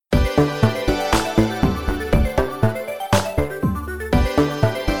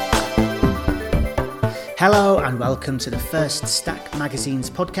Hello and welcome to the first Stack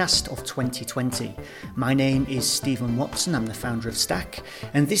Magazine's podcast of 2020. My name is Stephen Watson, I'm the founder of Stack,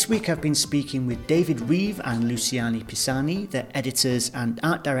 and this week I've been speaking with David Reeve and Luciani Pisani, the editors and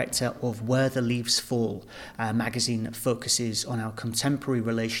art director of Where the Leaves Fall, a magazine that focuses on our contemporary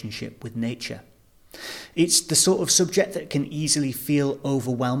relationship with nature. It's the sort of subject that can easily feel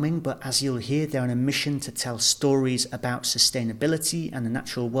overwhelming, but as you'll hear, they're on a mission to tell stories about sustainability and the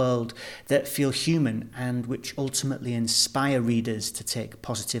natural world that feel human and which ultimately inspire readers to take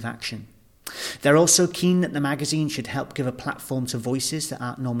positive action. They're also keen that the magazine should help give a platform to voices that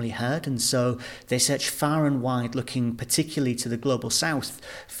aren't normally heard, and so they search far and wide, looking particularly to the global south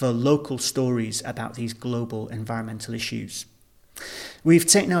for local stories about these global environmental issues. We've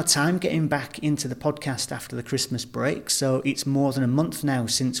taken our time getting back into the podcast after the Christmas break, so it's more than a month now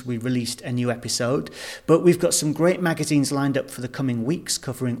since we released a new episode, but we've got some great magazines lined up for the coming weeks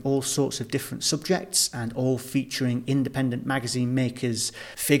covering all sorts of different subjects and all featuring independent magazine makers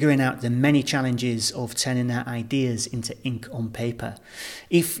figuring out the many challenges of turning their ideas into ink on paper.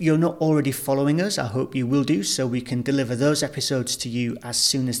 If you're not already following us, I hope you will do so we can deliver those episodes to you as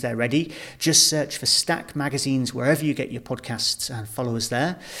soon as they're ready. Just search for Stack Magazines wherever you get your podcasts and follow us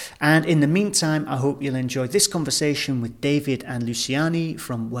there. And in the meantime, I hope you'll enjoy this conversation with David and Luciani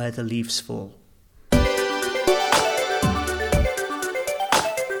from Where the Leaves Fall.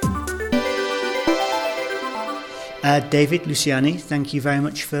 David, Luciani, thank you very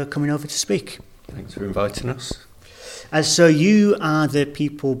much for coming over to speak. Thanks for inviting us. So you are the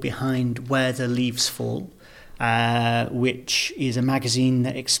people behind Where the Leaves Fall, which is a magazine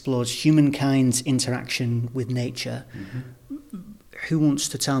that explores humankind's interaction with nature. Mm-hmm. Who wants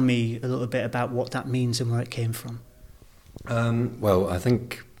to tell me a little bit about what that means and where it came from? Well, I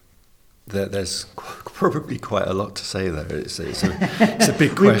think that there's probably quite a lot to say there. It's a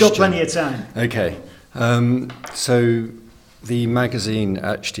big question. We've got plenty of time. Okay. So the magazine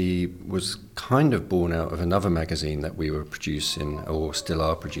actually was kind of born out of another magazine that we were producing, or still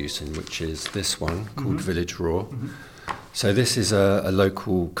are producing, which is this one called Village Roar. Mm-hmm. So this is a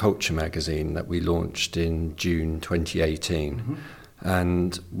local culture magazine that we launched in June 2018. Mm-hmm.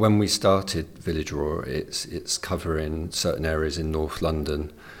 And when we started Village Roar, it's covering certain areas in North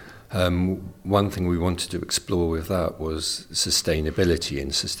London. One thing we wanted to explore with that was sustainability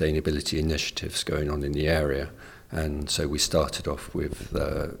and sustainability initiatives going on in the area. And so we started off with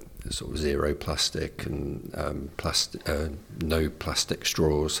sort of zero plastic and no plastic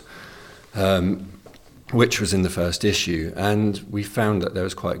straws, which was in the first issue, and we found that there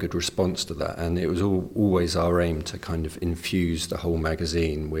was quite a good response to that, and it was always our aim to kind of infuse the whole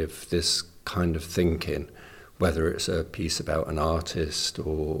magazine with this kind of thinking, whether it's a piece about an artist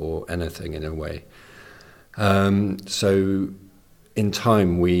or anything in a way. So in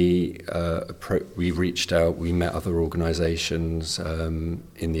time we reached out, we met other organisations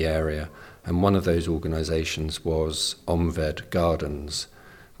in the area, and one of those organisations was Omved Gardens,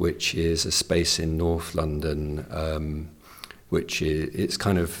 which is a space in North London, which it's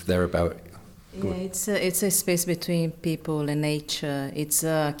kind of thereabout. Yeah, it's a space between people and nature. It's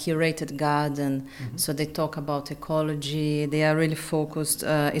a curated garden, so they talk about ecology. They are really focused.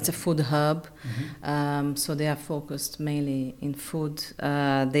 It's a food hub, so they are focused mainly in food.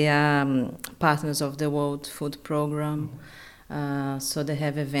 They are partners of the World Food Programme, so they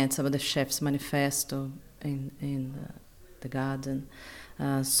have events about the Chef's Manifesto in the garden.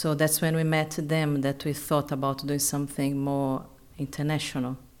 So that's when we met them that we thought about doing something more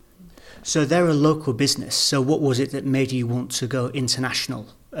international. So they're a local business. So what was it that made you want to go international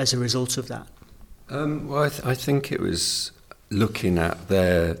as a result of that? Well, I think it was looking at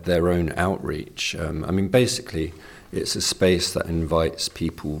their own outreach. I mean, basically, it's a space that invites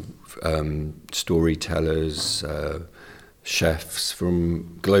people, storytellers, chefs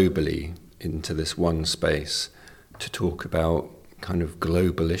from globally into this one space to talk about kind of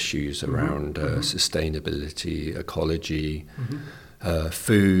global issues around sustainability, ecology,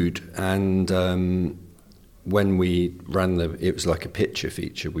 food, and when we ran it was like a picture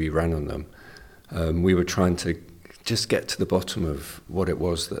feature we ran on them. We were trying to just get to the bottom of what it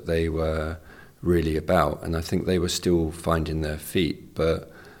was that they were really about, and I think they were still finding their feet,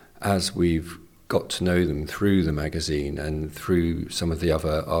 but as we've got to know them through the magazine and through some of the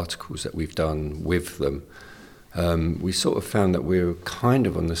other articles that we've done with them, we sort of found that we were kind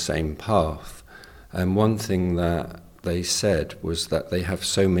of on the same path. And one thing that they said was that they have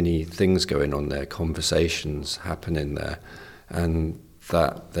so many things going on there, conversations happening there, and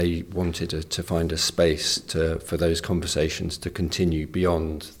that they wanted to find a space for those conversations to continue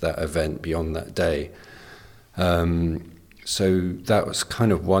beyond that event, beyond that day. so that was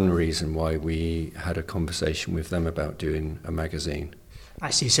kind of one reason why we had a conversation with them about doing a magazine. I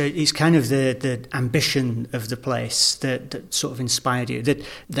see. So it's kind of the ambition of the place that sort of inspired you. That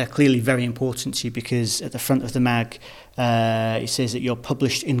they're clearly very important to you, because at the front of the mag, it says that you're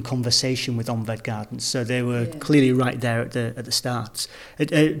published in conversation with Omved Gardens. So they were clearly right there at the start.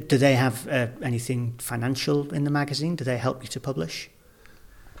 Do they have anything financial in the magazine? Do they help you to publish?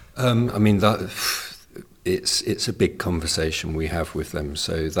 I mean, that it's a big conversation we have with them.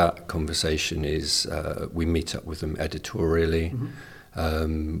 So that conversation is we meet up with them editorially.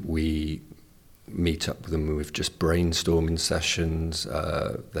 We meet up with them with just brainstorming sessions.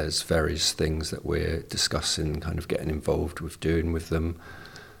 There's various things that we're discussing, kind of getting involved with doing with them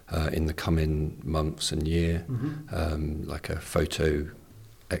in the coming months and year, like a photo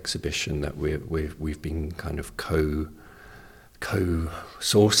exhibition that we've been kind of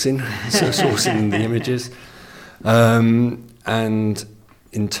co-sourcing, sourcing the images, and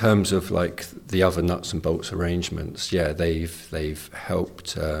in terms of like the other nuts and bolts arrangements, they've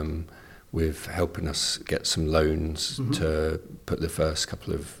helped with helping us get some loans to put the first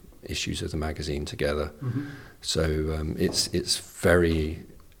couple of issues of the magazine together. So it's very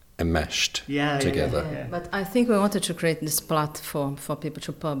enmeshed together. Yeah. But I think we wanted to create this platform for people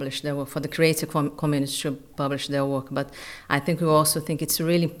to publish their work, for the creative community to publish their work. But I think we also think it's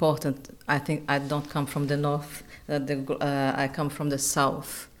really important. I think I don't come from the north. I come from the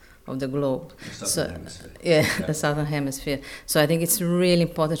south of the globe. The southern hemisphere. The southern hemisphere. So I think it's really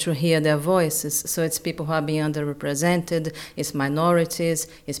important to hear their voices. So it's people who are being underrepresented, it's minorities,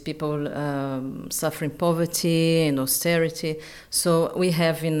 it's people suffering poverty and austerity. So we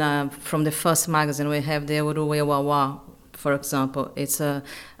have from the first magazine, we have the Uruwe Wawa, for example. It's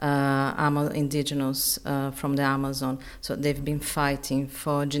indigenous from the Amazon. So they've been fighting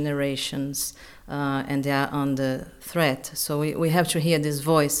for generations. And they are under threat. So we have to hear these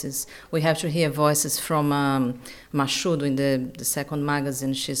voices. We have to hear voices from Mashudu in the second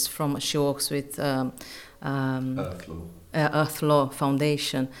magazine. She works with Earth Law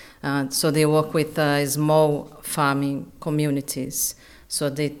Foundation. So they work with small farming communities. So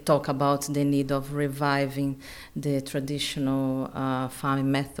they talk about the need of reviving the traditional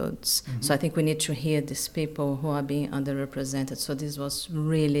farming methods. So I think we need to hear these people who are being underrepresented. So this was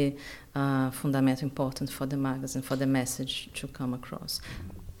really fundamental, important for the magazine, for the message to come across.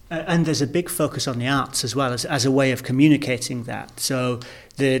 And there's a big focus on the arts as well as a way of communicating that. So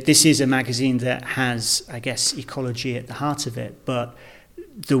this is a magazine that has, I guess, ecology at the heart of it, but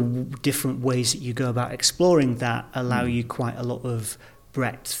the different ways that you go about exploring that allow you quite a lot of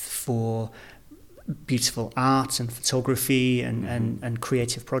breadth for beautiful art and photography and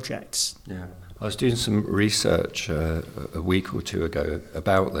creative projects. Yeah, I was doing some research a week or two ago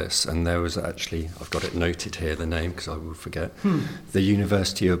about this, and there was actually, I've got it noted here, the name, because I will forget, the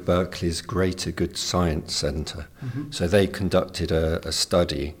University of Berkeley's Greater Good Science Centre. So they conducted a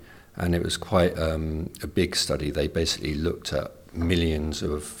study, and it was quite a big study. They basically looked at millions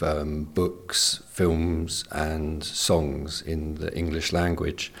of books, films and songs in the English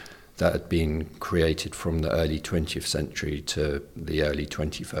language that had been created from the early 20th century to the early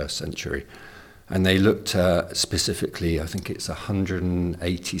 21st century. And they looked at specifically, I think it's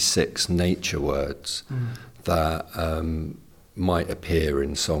 186 nature words that might appear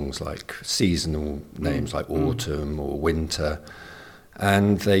in songs like seasonal names like autumn or winter.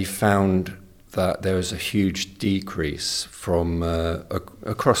 And they found that there was a huge decrease from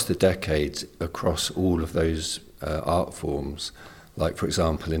across the decades, across all of those art forms. Like, for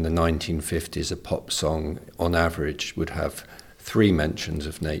example, in the 1950s, a pop song, on average, would have 3 mentions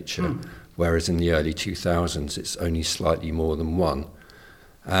of nature, whereas in the early 2000s, it's only slightly more than 1.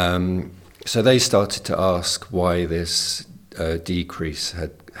 So they started to ask why this decrease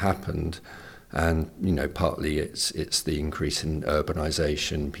had happened. And, partly it's the increase in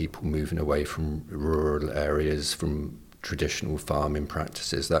urbanization, people moving away from rural areas, from traditional farming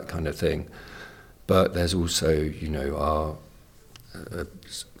practices, that kind of thing. But there's also,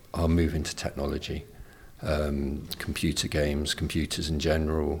 our move into technology, computer games, computers in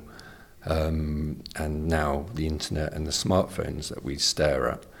general, and now the internet and the smartphones that we stare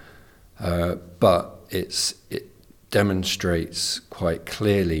at. But it demonstrates quite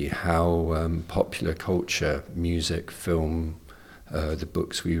clearly how popular culture, music, film, the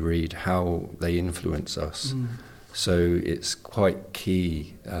books we read, how they influence us. So it's quite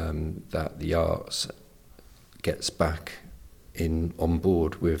key that the arts gets back on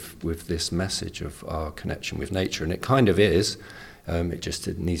board with this message of our connection with nature. And it kind of is, it just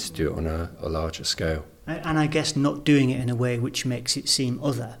needs to do it on a larger scale. And I guess not doing it in a way which makes it seem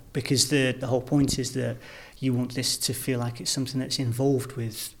other, because the whole point is that you want this to feel like it's something that's involved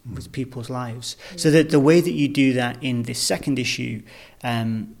with people's lives. Yeah. So that the way that you do that in this second issue,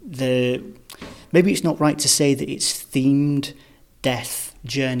 maybe it's not right to say that it's themed death,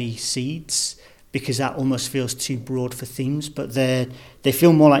 journey, seeds, because that almost feels too broad for themes, but they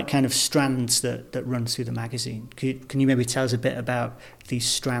feel more like kind of strands that run through the magazine. Can you maybe tell us a bit about these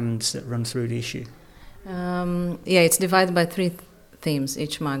strands that run through the issue? It's divided by 3 themes,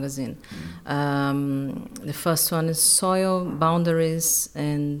 each magazine. The first one is soil, boundaries,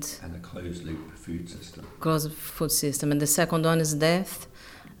 and a closed-loop food system. Closed food system. And the second one is death,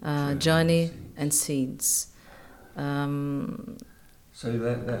 journey, and seeds. So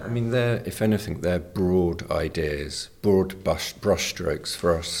they're, if anything, they're broad ideas, broad brushstrokes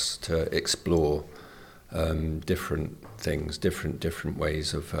for us to explore different things, different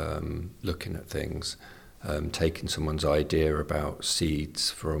ways of looking at things, taking someone's idea about seeds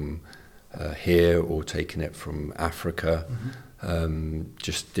from here or taking it from Africa,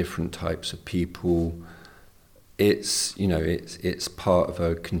 just different types of people. It's part of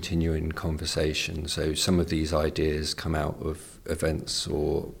a continuing conversation. So some of these ideas come out of events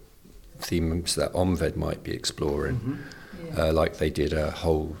or themes that Omved might be exploring, like they did a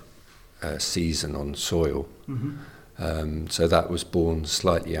whole season on soil. So that was born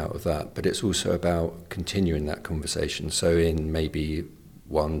slightly out of that, but it's also about continuing that conversation. So in maybe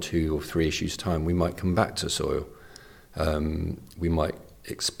 1, 2 or 3 issues time, we might come back to soil. We might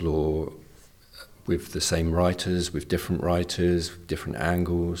explore with the same writers, with different writers, different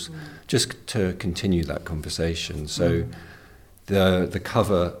angles, just to continue that conversation. So the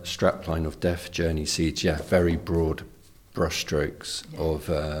cover strapline of Death, Journey, Seeds, very broad brushstrokes of,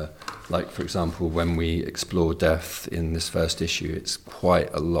 like for example, when we explore death in this first issue, it's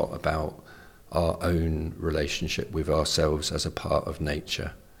quite a lot about our own relationship with ourselves as a part of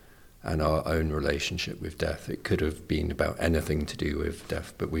nature and our own relationship with death. It could have been about anything to do with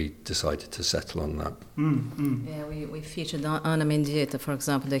death, but we decided to settle on that. Yeah, we featured Ana Mendieta, for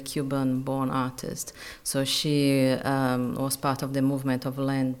example, the Cuban-born artist. So she was part of the movement of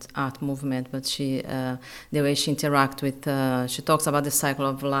land art movement, but the way she interacts with, she talks about the cycle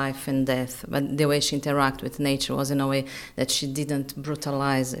of life and death, but the way she interacts with nature was in a way that she didn't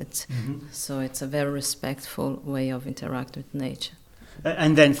brutalize it. So it's a very respectful way of interacting with nature.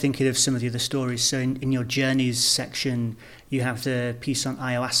 And then thinking of some of the other stories, so in your journeys section, you have the piece on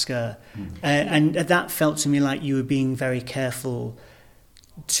ayahuasca, and that felt to me like you were being very careful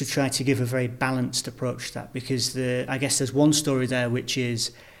to try to give a very balanced approach to that, because I guess there's one story there which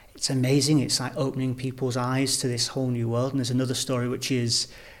is, it's amazing, it's like opening people's eyes to this whole new world, and there's another story which is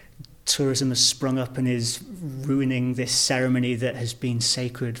tourism has sprung up and is ruining this ceremony that has been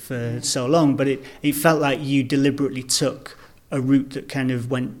sacred for so long, but it felt like you deliberately took a route that kind of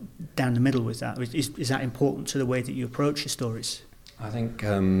went down the middle with that. Is that important to the way that you approach your stories? I think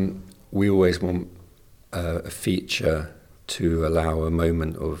we always want a feature to allow a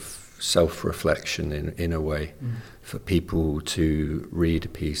moment of self-reflection in a way for people to read a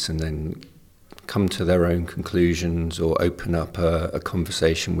piece and then come to their own conclusions or open up a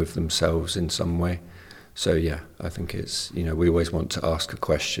conversation with themselves in some way. So I think it's, we always want to ask a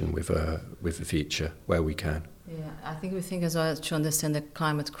question with a feature where we can. Yeah, I think we think as well, to understand the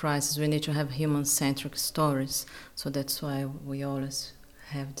climate crisis, we need to have human-centric stories. So that's why we always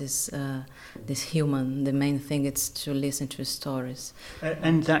have this human. The main thing is to listen to stories.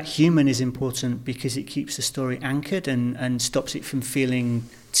 And that human is important because it keeps the story anchored and stops it from feeling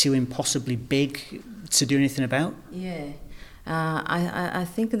too impossibly big to do anything about. Yeah, I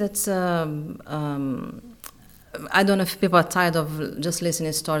think that's... I don't know if people are tired of just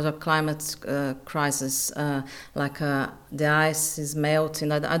listening to stories of climate crisis, like the ice is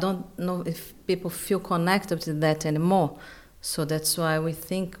melting. I don't know if people feel connected to that anymore. So that's why we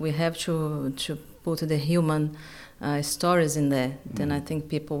think we have to put the human stories in there. Then I think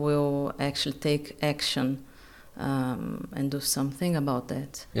people will actually take action and do something about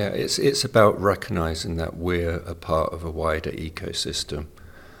that. Yeah, it's about recognizing that we're a part of a wider ecosystem.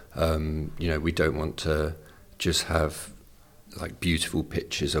 We don't want to just have like beautiful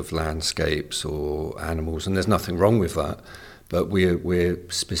pictures of landscapes or animals, and there's nothing wrong with that, but we're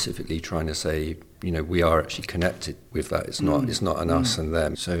specifically trying to say, we are actually connected with that. It's not an us and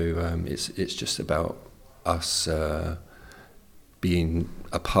them. So it's just about us being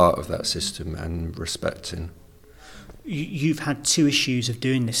a part of that system and respecting. You've had 2 issues of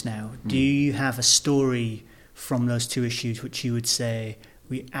doing this now. Do you have a story from those 2 issues which you would say,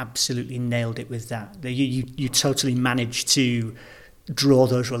 we absolutely nailed it with that? You totally managed to draw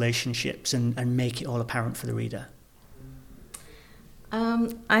those relationships and make it all apparent for the reader?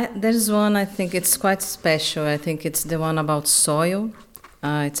 There's one, I think it's quite special. I think it's the one about soil.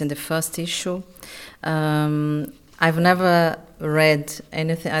 It's in the first issue. I've never read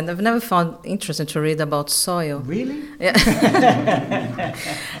anything. I've never found interesting to read about soil. Really? Yeah.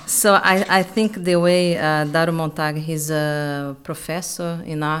 So I think the way Dario Montag, he's a professor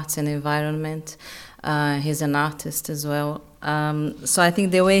in arts and environment. He's an artist as well. So I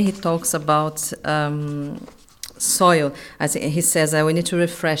think the way he talks about soil, he says we need to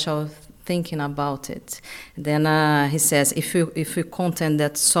refresh our thinking about it. Then he says if you contend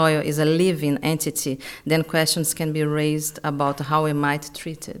that soil is a living entity, then questions can be raised about how we might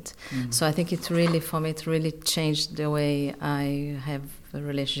treat it. So I think for me it really changed the way I have a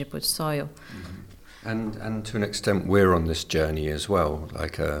relationship with soil. And to an extent we're on this journey as well.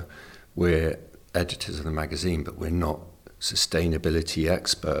 Like we're editors of the magazine, but we're not sustainability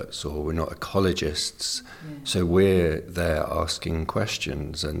experts or we're not ecologists. So we're there asking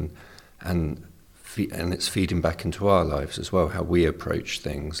questions and it's feeding back into our lives as well, how we approach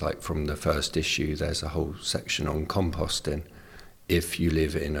things. Like from the first issue, there's a whole section on composting. If you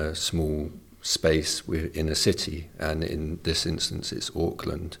live in a small space, we're in a city, and in this instance it's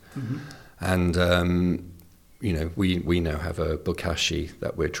Auckland. And we now have a bokashi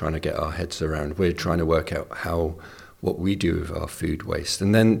that we're trying to get our heads around. We're trying to work out what we do with our food waste,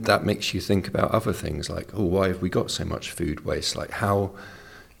 and then that makes you think about other things like, why have we got so much food waste? Like how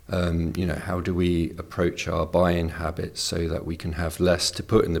do we approach our buying habits so that we can have less to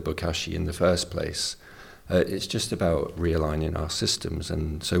put in the bokashi in the first place? It's just about realigning our systems,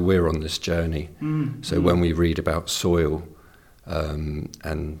 and so we're on this journey. When we read about soil, it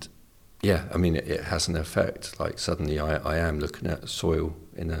has an effect. Like suddenly I am looking at soil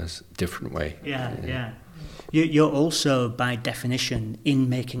in a different way. Yeah. You're also, by definition, in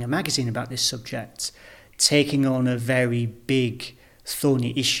making a magazine about this subject, taking on a very big,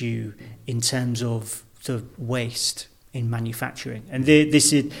 thorny issue in terms of the waste in manufacturing. And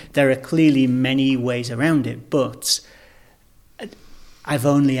there are clearly many ways around it, but I've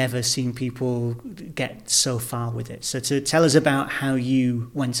only ever seen people get so far with it. So to tell us about how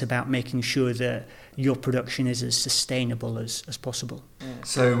you went about making sure that your production is as sustainable as possible.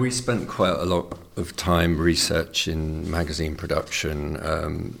 So we spent quite a lot of time researching magazine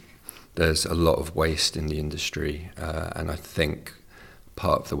production. There's a lot of waste in the industry, and I think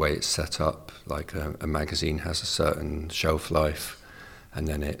part of the way it's set up, like a magazine has a certain shelf life, and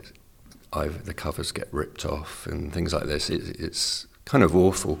then the covers get ripped off and things like this. It's kind of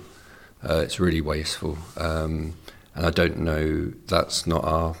awful. It's really wasteful, and I don't know. That's not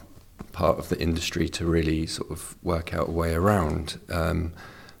our part of the industry to really sort of work out a way around.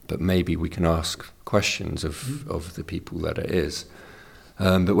 But maybe we can ask questions of the people that it is.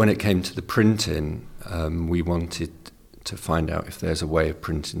 But when it came to the printing, we wanted to find out if there's a way of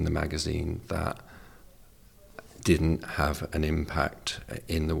printing the magazine that didn't have an impact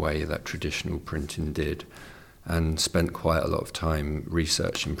in the way that traditional printing did, and spent quite a lot of time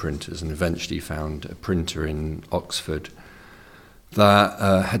researching printers, and eventually found a printer in Oxford that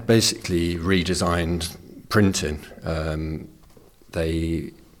had basically redesigned printing.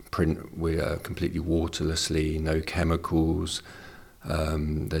 They print completely waterlessly, no chemicals,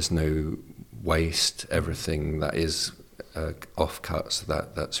 there's no waste, everything that is offcuts,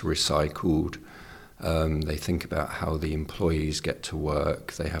 that's recycled. They think about how the employees get to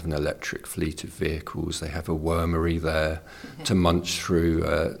work. They have an electric fleet of vehicles. They have a wormery there to munch through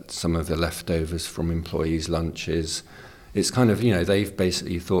some of the leftovers from employees' lunches. It's kind of, they've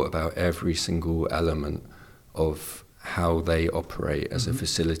basically thought about every single element of how they operate as a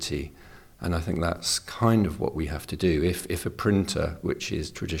facility. And I think that's kind of what we have to do. If a printer, which is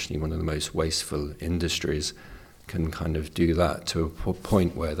traditionally one of the most wasteful industries, can kind of do that to a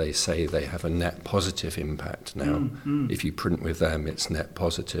point where they say they have a net positive impact now. If you print with them, it's net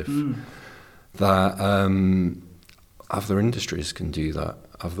positive. That other industries can do that,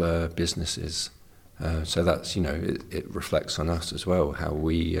 other businesses. So that's, it reflects on us as well, how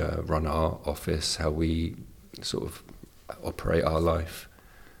we run our office, how we sort of operate our life.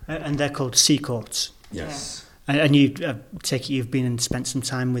 And they're called C Courts. Yes. And you take it you've been and spent some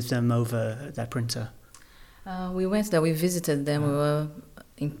time with them over their printer. We went there, we visited them, we were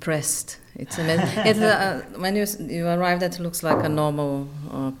impressed. When you arrive, that looks like a normal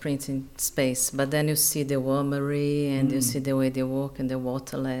printing space, but then you see the wormery and you see the way they work and the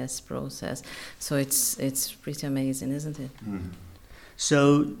waterless process. So it's pretty amazing, isn't it?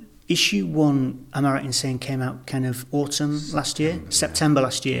 So issue 1, am I right in saying, came out kind of autumn last year? September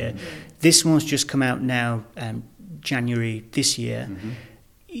last year. This one's just come out now, January this year.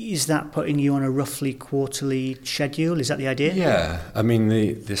 Is that putting you on a roughly quarterly schedule? Is that the idea? Yeah, I mean,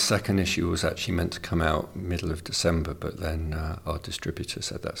 the second issue was actually meant to come out middle of December, but then our distributor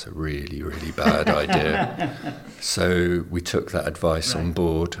said that's a really, really bad idea. So we took that advice on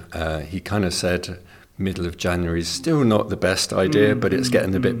board. He kind of said middle of January is still not the best idea, but it's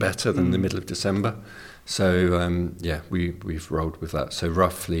getting a bit better than the middle of December. So, we've rolled with that. So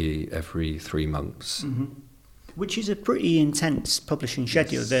roughly every 3 months. Which is a pretty intense publishing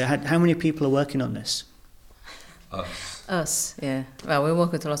schedule. How many people are working on this? Us, yeah. Well, we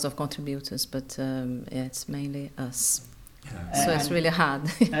work with lots of contributors, but it's mainly us. Yeah. So it's really hard.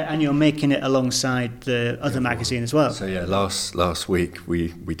 And you're making it alongside the other magazine as well. So last week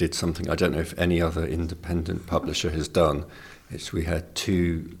we did something I don't know if any other independent publisher has done. We had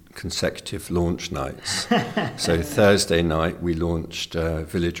 2 consecutive launch nights. So Thursday night we launched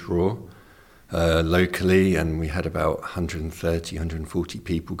Village Raw. Locally, and we had about 130, 140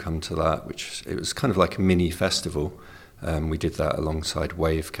 people come to that, it was kind of like a mini festival. We did that alongside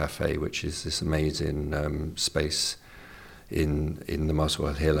Wave Cafe, which is this amazing space in the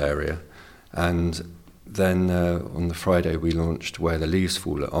Muswell Hill area. And then on the Friday we launched Where the Leaves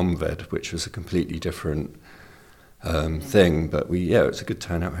Fall at Omved, which was a completely different thing. But it was a good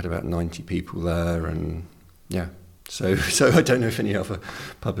turnout. We had about 90 people there, and So I don't know if any other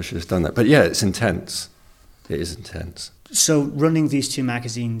publisher has done that. But it's intense. It is intense. So running these 2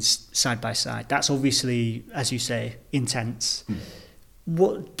 magazines side by side, that's obviously, as you say, intense.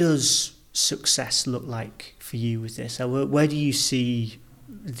 What does success look like for you with this? Where do you see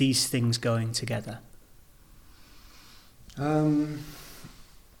these things going together?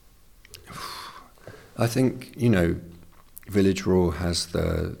 I think, Village Raw has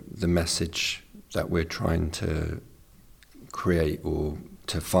the message that we're trying to create or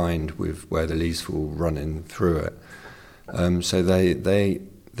to find with Where the Leaves Fall running through it. So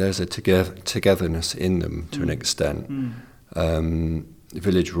there's a togetherness in them to an extent.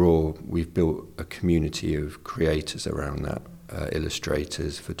 Village Raw, we've built a community of creators around that,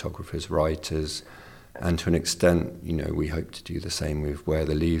 illustrators, photographers, writers, and to an extent, we hope to do the same with Where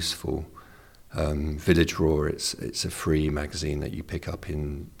the Leaves Fall. Village Raw, it's a free magazine that you pick up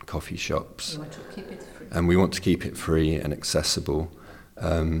in coffee shops. We want to keep it free. And we want to keep it free and accessible.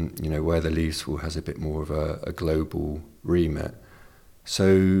 Where the Leaves Fall has a bit more of a global remit.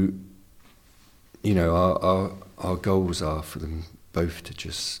 So, our goals are for them both to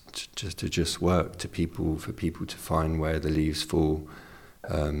just work, for people to find Where the Leaves Fall,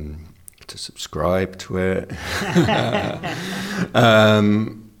 to subscribe to it.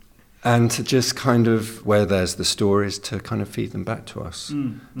 And to just kind of, where there's the stories, to kind of feed them back to us,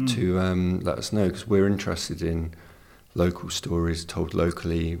 to let us know, because we're interested in local stories told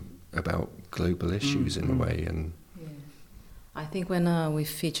locally about global issues in a way. And I think when we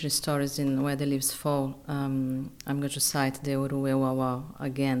feature stories in Where the Leaves Fall, I'm going to cite the Uruwe Wawa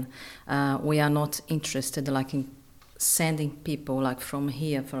again. We are not interested in sending people from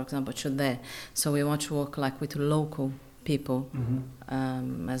here, for example, to there. So we want to work with local people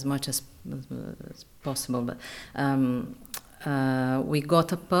as much as possible. But we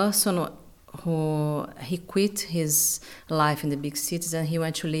got a person who he quit his life in the big cities and he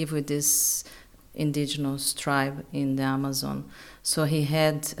went to live with this indigenous tribe in the Amazon. So he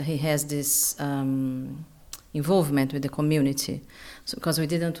has this involvement with the community. So because we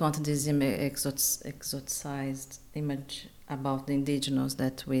didn't want this exoticized image about the indigenous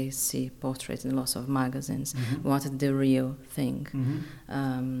that we see portrayed in lots of magazines. We wanted the real thing.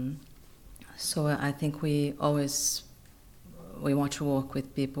 So I think we want to work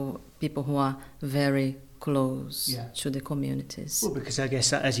with people who are very close to the communities. Well, because I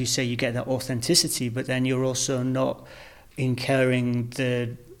guess, as you say, you get that authenticity, but then you're also not incurring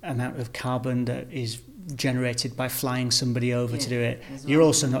the amount of carbon that is generated by flying somebody over to do it. You're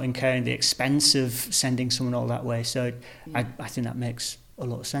also not incurring the expense of sending someone all that way. So I think that makes a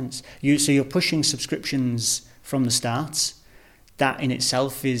lot of sense. So you're pushing subscriptions from the start. That in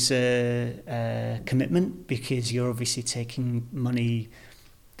itself is a commitment, because you're obviously taking money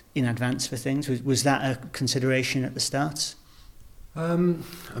in advance for things. Was that a consideration at the start?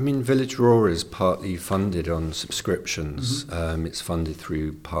 Village Raw is partly funded on subscriptions. It's funded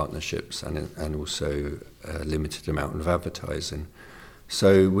through partnerships and also a limited amount of advertising.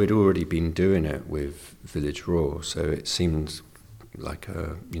 So we'd already been doing it with Village Raw, so it seemed like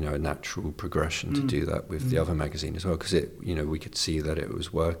a natural progression to do that with the other magazine as well, because we could see that it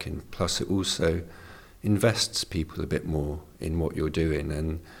was working. Plus, it also invests people a bit more in what you're doing,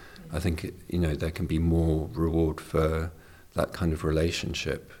 and I think there can be more reward for that kind of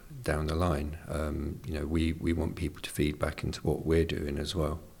relationship down the line. We want people to feed back into what we're doing as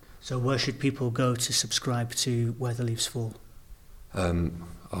well. So where should people go to subscribe to Where the Leaves Fall?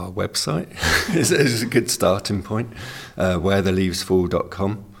 Our website is a good starting point,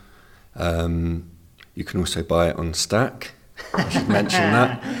 wheretheleavesfall.com. You can also buy it on Stack. I should mention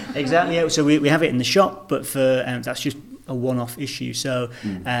that. Exactly. Yeah. So we have it in the shop, but for that's just a one-off issue. So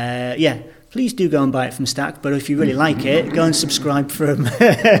please do go and buy it from Stack. But if you really like it, go and subscribe from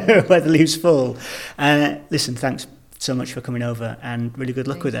Where the Leaves Fall. Listen, thanks so much for coming over, and really good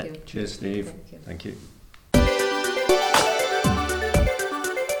luck with it. Cheers, Steve. Thank you.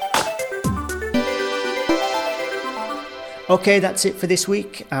 Okay, that's it for this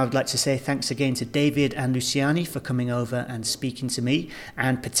week. I would like to say thanks again to David and Luciani for coming over and speaking to me,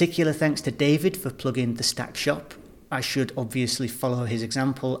 and particular thanks to David for plugging the Stack shop. I should obviously follow his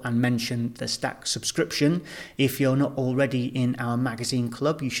example and mention the Stack subscription. If you're not already in our magazine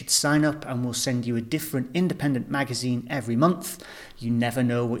club, you should sign up and we'll send you a different independent magazine every month. You never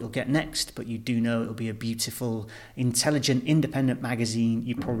know what you'll get next, but you do know it'll be a beautiful, intelligent, independent magazine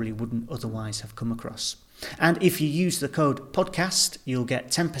you probably wouldn't otherwise have come across. And if you use the code podcast, you'll get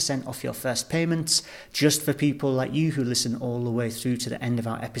 10% off your first payment, just for people like you who listen all the way through to the end of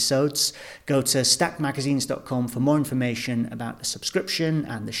our episodes. Go to stackmagazines.com for more information about the subscription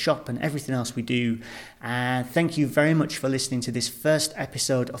and the shop and everything else we do. And thank you very much for listening to this first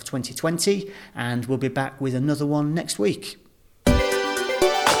episode of 2020, and we'll be back with another one next week.